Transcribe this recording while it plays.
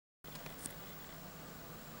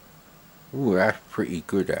Ooh, that's pretty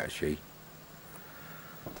good actually.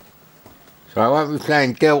 So I won't be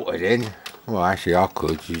playing Delta then. Well, actually I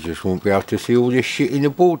could, you just won't be able to see all this shit in the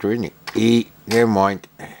border, innit? Never mind.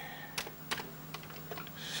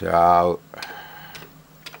 So,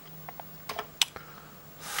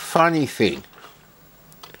 funny thing,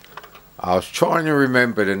 I was trying to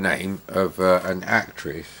remember the name of an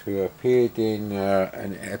actress who appeared in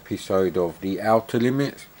an episode of The Outer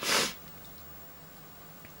Limits.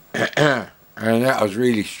 And that was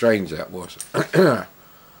really strange, that was.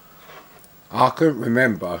 I couldn't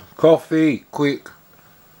remember. Coffee, quick.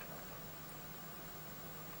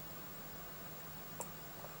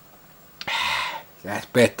 That's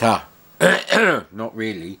better. Not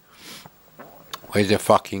really. Where's the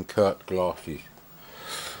fucking Kurt glasses?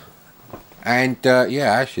 And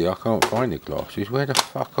yeah, actually I can't find the glasses. Where the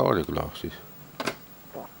fuck are the glasses?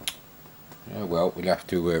 Oh well, we'll have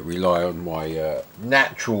to rely on my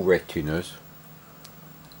natural retinas.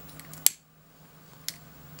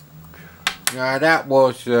 Now that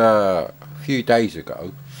was a few days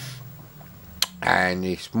ago, and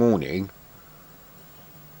this morning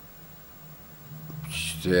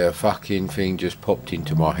the fucking thing just popped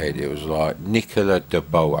into my head. It was like Nicola de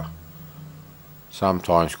Boer,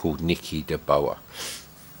 sometimes called Nikki de Boer.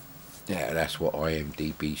 Yeah, that's what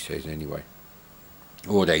IMDb says anyway,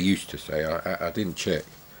 or they used to say. I didn't check,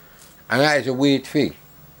 and that is a weird thing.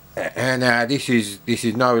 And this is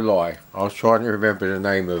no lie. I was trying to remember the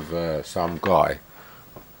name of some guy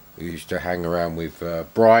who used to hang around with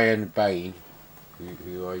Brian Bain,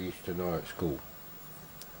 who I used to know at school.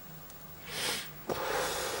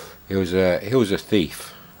 He was a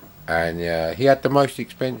thief, and he had the most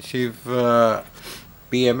expensive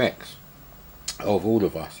BMX of all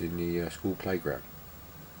of us in the school playground.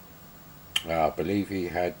 I believe he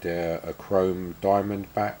had a chrome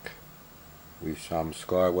diamond back with some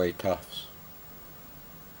Skyway Tufts.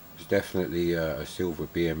 It was definitely a silver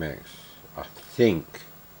BMX. I think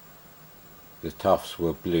the Tufts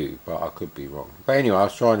were blue, but I could be wrong. But anyway, I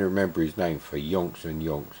was trying to remember his name for yonks and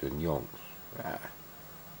yonks and yonks.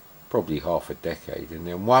 Probably half a decade, and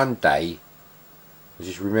then one day I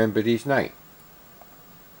just remembered his name.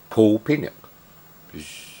 Paul Pinnock.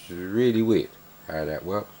 It's really weird how that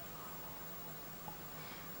works.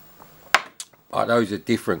 But those are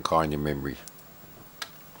different kind of memories.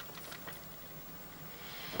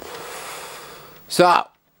 So,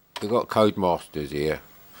 we've got Codemasters here.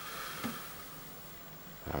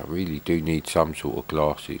 I really do need some sort of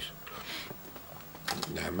glasses.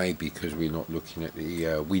 Now, maybe because we're not looking at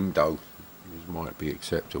the window, these might be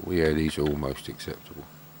acceptable. Yeah, these are almost acceptable.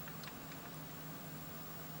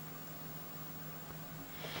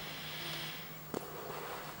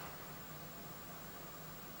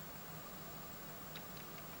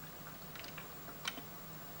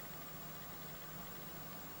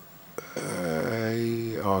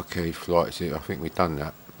 Arcade flights, I think we've done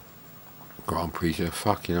that. Grand Prix,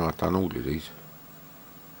 fucking hell, I've done all of these.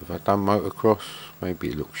 Have I done motocross? Maybe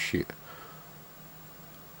it looks shit.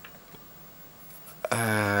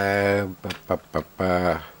 No,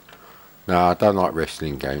 I don't like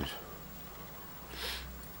wrestling games.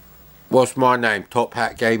 What's my name? Top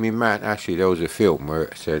Hat Gaming Man. Actually, there was a film where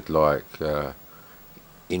it said, like,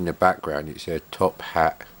 in the background it said Top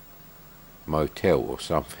Hat Motel or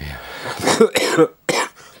something.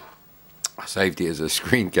 I saved it as a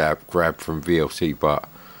screen grab from VLC, but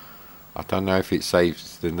I don't know if it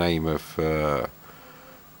saves the name of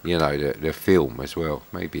you know, the film as well.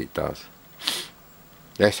 Maybe it does.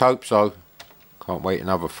 Let's hope so. Can't wait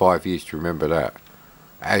another 5 years to remember that.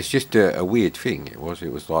 It's just a weird thing. It was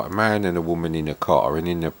like a man and a woman in a car, and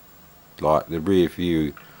in the rear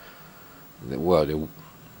view, well,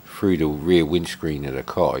 through the rear windscreen of the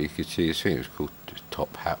car, you could see this thing. It was called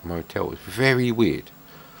Top Hat Motel. It was very weird.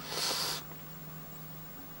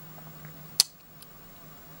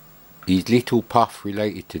 Is Little Puff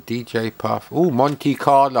related to DJ Puff? Oh, Monte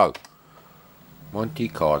Carlo. Monte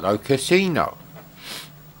Carlo Casino.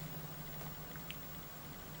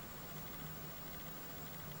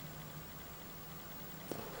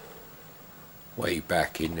 Way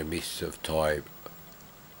back in the mists of time.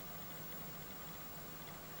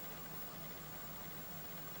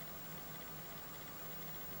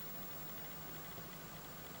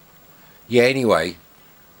 Yeah, anyway,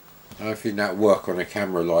 I don't think that'd work on a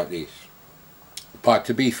camera like this. But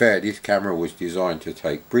to be fair, this camera was designed to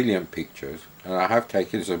take brilliant pictures, and I have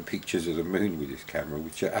taken some pictures of the moon with this camera,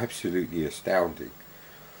 which are absolutely astounding.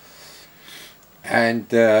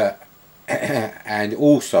 And and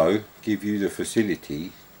also give you the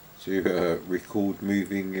facility to record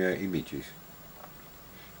moving images.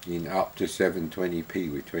 in up to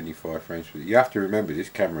 720p with 25 frames per second. You have to remember this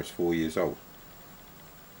camera's 4 years old.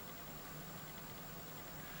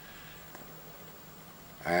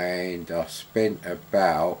 And I spent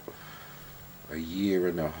about a year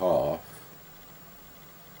and a half,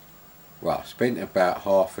 well, I spent about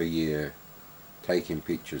half a year taking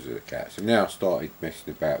pictures of the cats, and now I started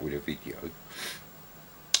messing about with a video,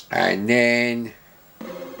 and then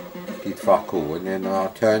did fuck all, and then I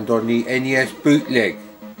turned on the NES bootleg.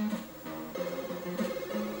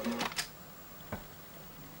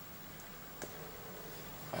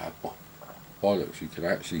 Bollocks, you can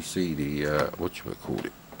actually see the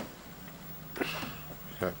whatchamacallit. Is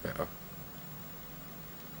that better?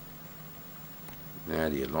 Now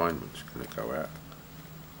the alignment's going to go out.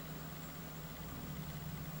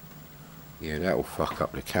 Yeah, that will fuck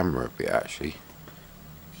up the camera a bit actually.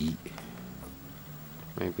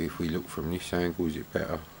 Maybe if we look from this angle, is it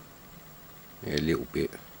better? Yeah, a little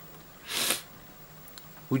bit.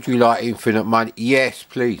 Would you like infinite money? Yes,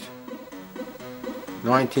 please.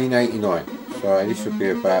 1989. So this would be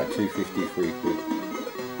about 253 quid.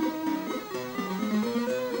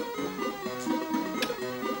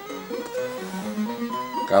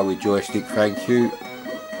 Go with joystick, thank you.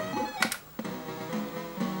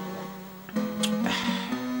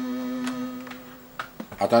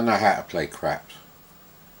 I don't know how to play craps.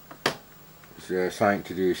 It's something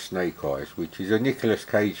to do with Snake Eyes, which is a Nicolas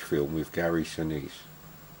Cage film with Gary Sinise,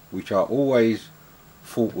 which I always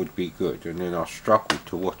thought would be good, and then I struggled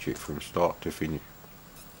to watch it from start to finish.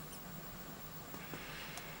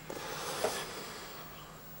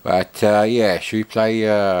 But yeah, should we play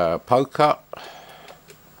poker?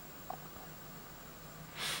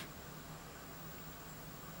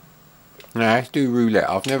 Now let's do roulette.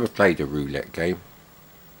 I've never played a roulette game.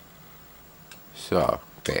 So,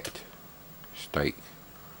 bet. Stake.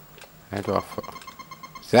 How do I...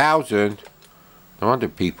 1,000? No wonder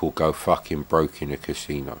people go fucking broke in a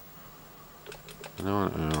casino. No,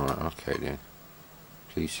 alright, okay then.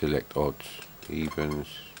 Please select odds. Evens.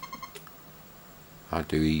 I'll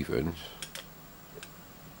do evens.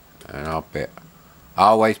 And I'll bet. I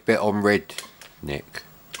always bet on red, Nick.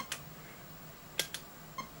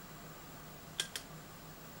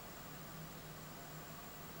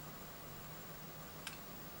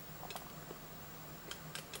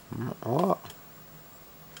 What?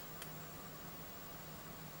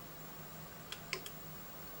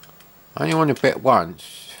 I only want to bet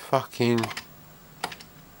once. Fucking.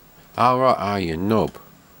 Oh right, oh you knob.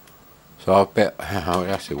 So I'll bet. Oh,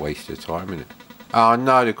 that's a waste of time, isn't it? Oh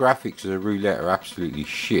no, the graphics of the roulette are absolutely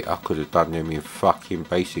shit. I could have done them in fucking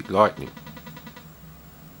basic lightning.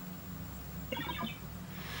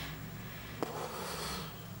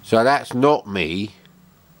 So that's not me.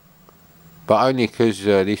 But only because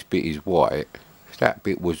this bit is white. If that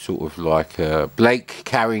bit was sort of like Blake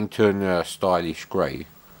Carrington stylish grey.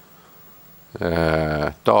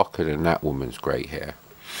 Darker than that woman's grey hair.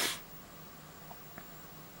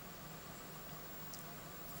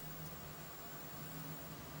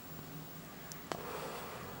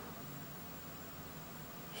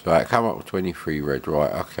 So I come up with 23 red,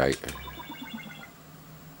 right, okay.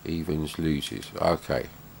 Evens loses, okay.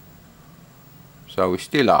 So we're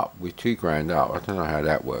still up, we're 2 grand up. I don't know how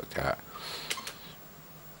that worked out.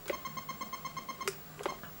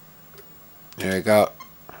 There we go.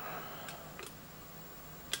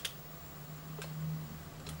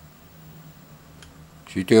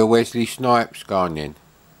 Should we do a Wesley Snipes? Go on then.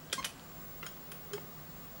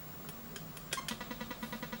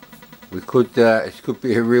 We could, it could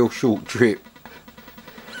be a real short trip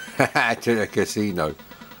to the casino.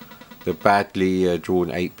 The badly drawn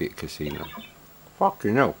 8-bit casino.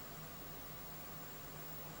 Fucking hell.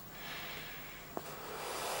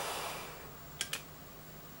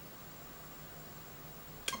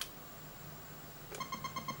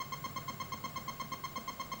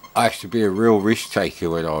 I used to be a real risk taker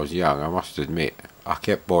when I was young, I must admit. I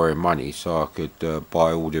kept borrowing money so I could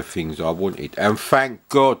buy all the things I wanted. And thank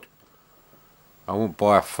God I won't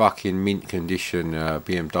buy a fucking mint condition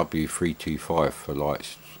BMW 325 for like,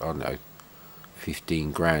 I don't know,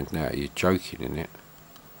 15 grand now. You're joking, innit?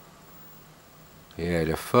 Yeah,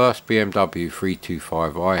 the first BMW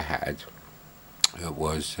 325 I had, it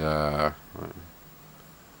was, yeah,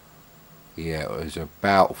 it was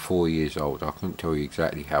about 4 years old. I couldn't tell you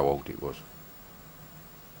exactly how old it was.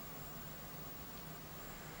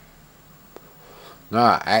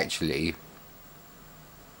 No, actually,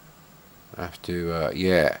 I have to,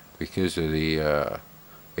 yeah, because of the,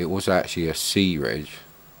 it was actually a C-Reg.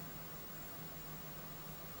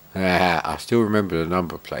 I still remember the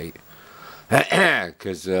number plate.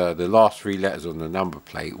 because the last 3 letters on the number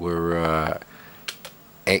plate were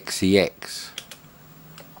XEX,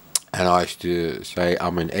 and I used to say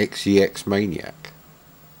I'm an XEX maniac,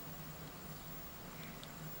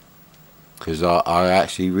 because I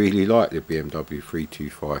actually really like the BMW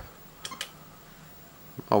 325.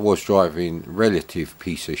 I was driving relative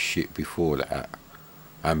piece of shit before that,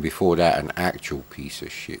 and before that an actual piece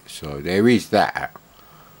of shit, so there is that.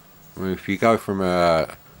 I mean, if you go from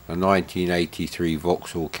a 1983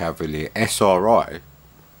 Vauxhall Cavalier SRI,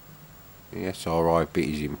 the SRI bit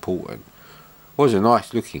is important, was a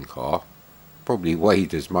nice looking car, probably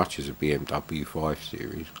weighed as much as a BMW 5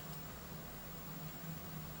 Series.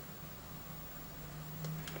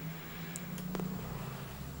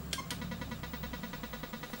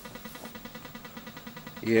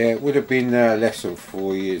 Yeah, it would have been less than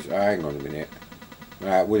 4 years. Oh, hang on a minute.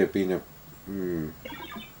 It would have been a...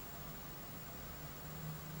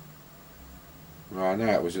 I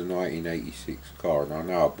know it was a 1986 car, and I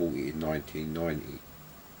know I bought it in 1990.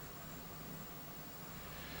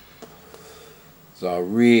 So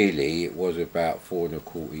really, it was about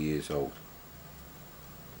 4¼ years old.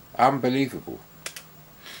 Unbelievable.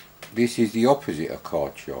 This is the opposite of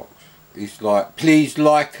Card Sharks. It's like, please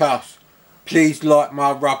like us. Please like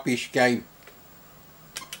my rubbish game.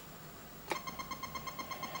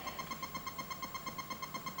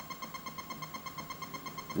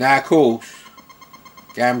 Now, of course,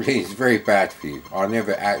 gambling is very bad for you. I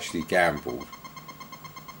never actually gambled,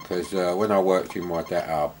 because when I worked in my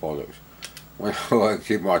dad, bollocks. When I worked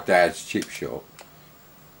in my dad's chip shop,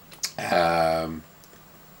 I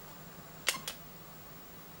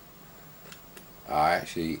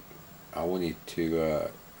wanted to.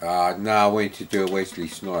 No, I wanted to do a Wesley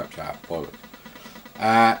Snipes out, bollocks.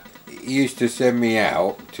 He used to send me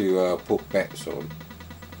out to put bets on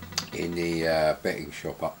in the betting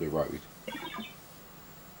shop up the road.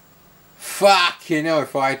 Fuck, you know,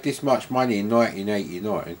 if I had this much money in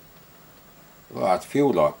 1989, well, I'd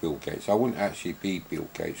feel like Bill Gates. I wouldn't actually be Bill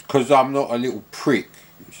Gates, because I'm not a little prick,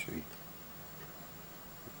 you see.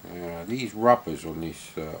 These rubbers on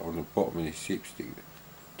this on the bottom of this sipstick,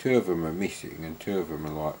 2 of them are missing, and 2 of them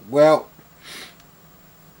are like, well,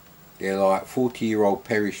 they're like 40-year-old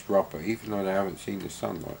perished rubber, even though they haven't seen the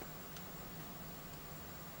sunlight.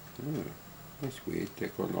 That's weird. They're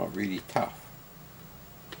gone like really tough,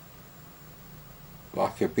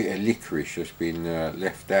 like a bit of licorice has been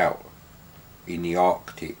left out in the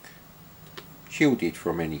Arctic, shielded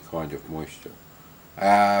from any kind of moisture,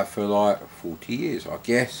 for like 40 years, I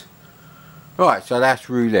guess. Right, so that's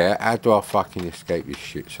roulette. How do I fucking escape this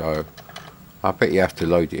shit? So I bet you have to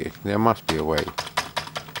load it. There must be a way,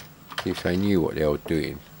 if they knew what they were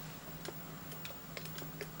doing.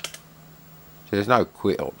 So there's no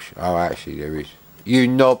quit option. Oh, actually there is. You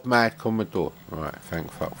knob Madcommodore. Right,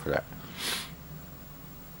 thank fuck for that.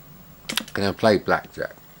 Gonna play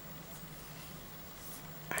blackjack.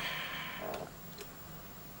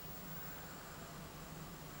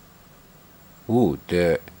 Ooh,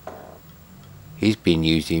 he's been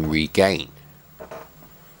using regain.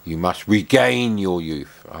 You must regain your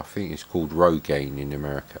youth. I think it's called Rogaine in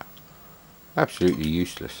America. Absolutely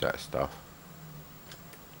useless, that stuff.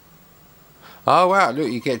 Oh wow, look,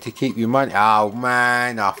 you get to keep your money. Oh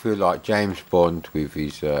man, I feel like James Bond with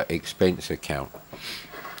his expense account.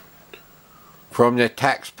 From the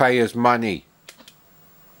taxpayers' money.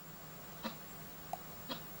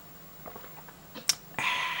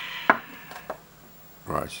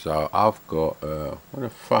 Right, so I've got, what the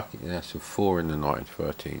fuck, that's a 4 and a 9,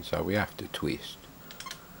 13, so we have to twist.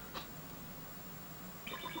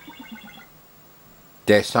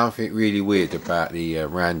 There's something really weird about the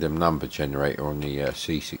random number generator on the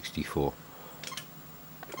C64.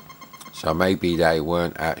 So maybe they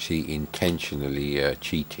weren't actually intentionally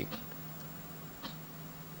cheating.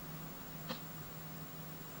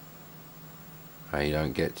 You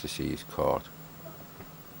don't get to see his card.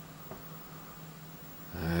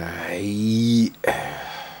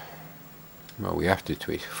 Well, we have to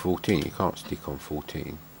twist 14. You can't stick on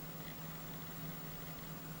 14.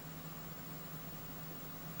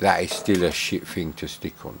 That is still a shit thing to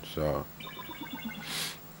stick on.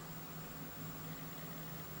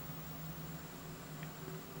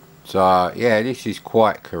 So yeah, this is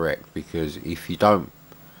quite correct, because if you don't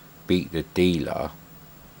beat the dealer,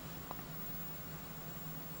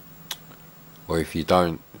 or if you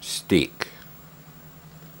don't stick,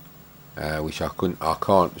 which I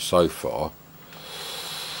can't so far.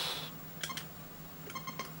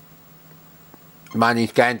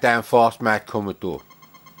 Money's going down fast, Madcommodore.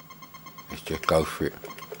 Let's just go for it.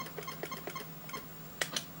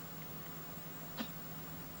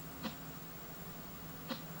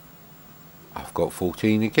 got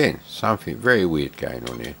 14 again. Something very weird going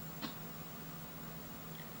on here.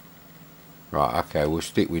 Right, okay, we'll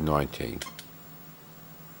stick with 19.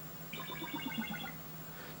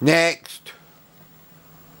 Next!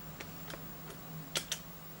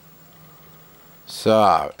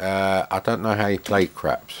 So, I don't know how you play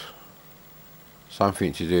craps.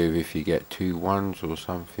 Something to do with if you get 2 ones or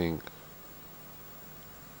something.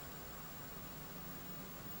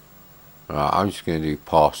 Right, I'm just going to do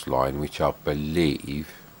pass line, which I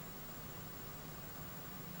believe...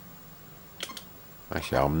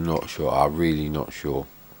 Actually, I'm not sure. I'm really not sure.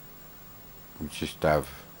 I just have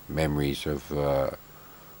memories of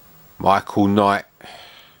Michael Knight,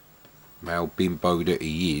 male bimbo that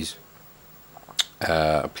he is,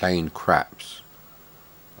 playing craps.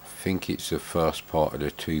 I think it's the first part of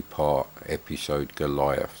the 2-part episode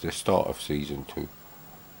Goliath, the start of season 2.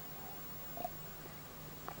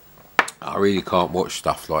 I really can't watch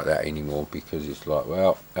stuff like that anymore because it's like,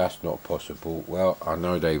 well, that's not possible. Well, I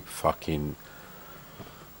know they fucking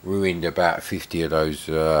ruined about 50 of those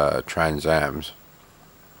Trans Ams.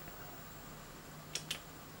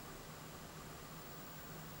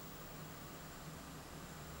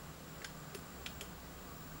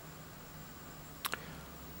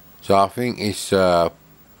 So I think it's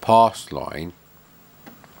pass line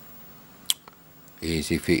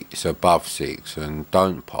is if it's above 6, and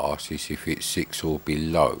don't pass is if it's 6 or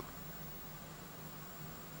below.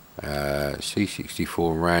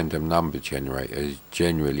 C64 random number generator is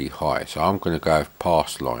generally high, so I'm going to go with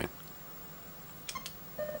pass line.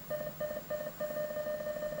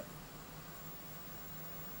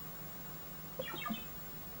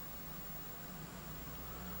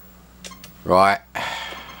 Right.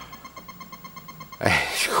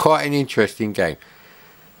 It's quite an interesting game.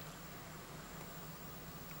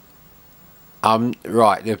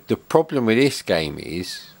 Right, the problem with this game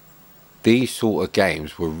is these sort of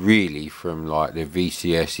games were really from like the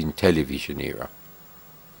VCS in television era.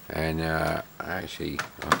 And actually,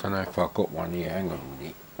 I don't know if I've got one here. Hang on a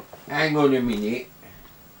minute. Hang on a minute.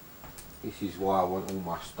 This is why I want all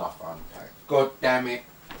my stuff unpacked. God damn it.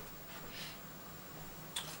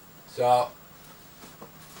 So,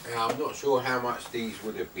 now I'm not sure how much these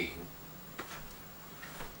would have been.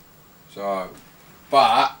 So,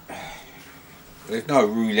 but there's no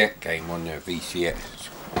roulette game on the VCS.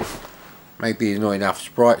 Maybe there's not enough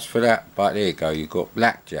sprites for that, but there you go. You've got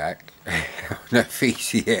blackjack on the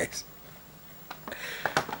VCS,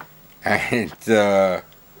 and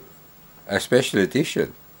a special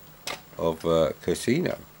edition of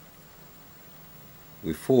Casino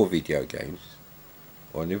with 4 video games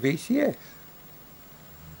on the VCS.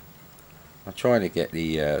 I'm trying to get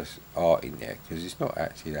the art in there because it's not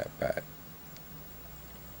actually that bad.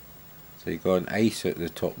 So you've got an ace at the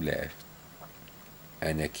top left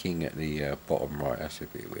and a king at the bottom right. That's a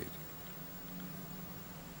bit weird.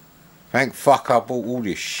 Thank fuck I bought all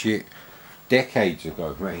this shit decades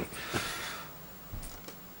ago, mate. I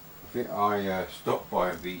think I stopped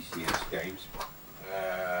buying VCS games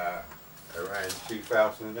around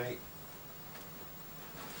 2008.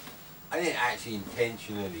 I didn't actually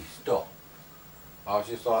intentionally stop. I was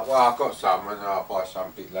just like, well, I've got some and I'll buy some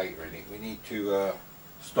a bit later in it. We need to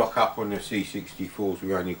stock up on the C64s.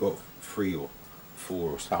 We only got 3 or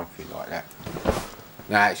 4 or something like that.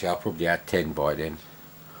 No, actually I probably had 10 by then.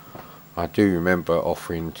 I do remember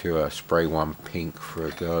offering to spray one pink for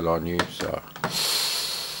a girl I knew, so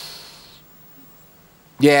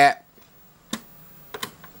yeah.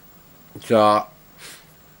 So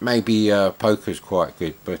maybe poker's quite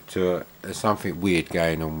good, but there's something weird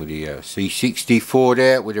going on with the C64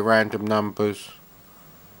 there with the random numbers.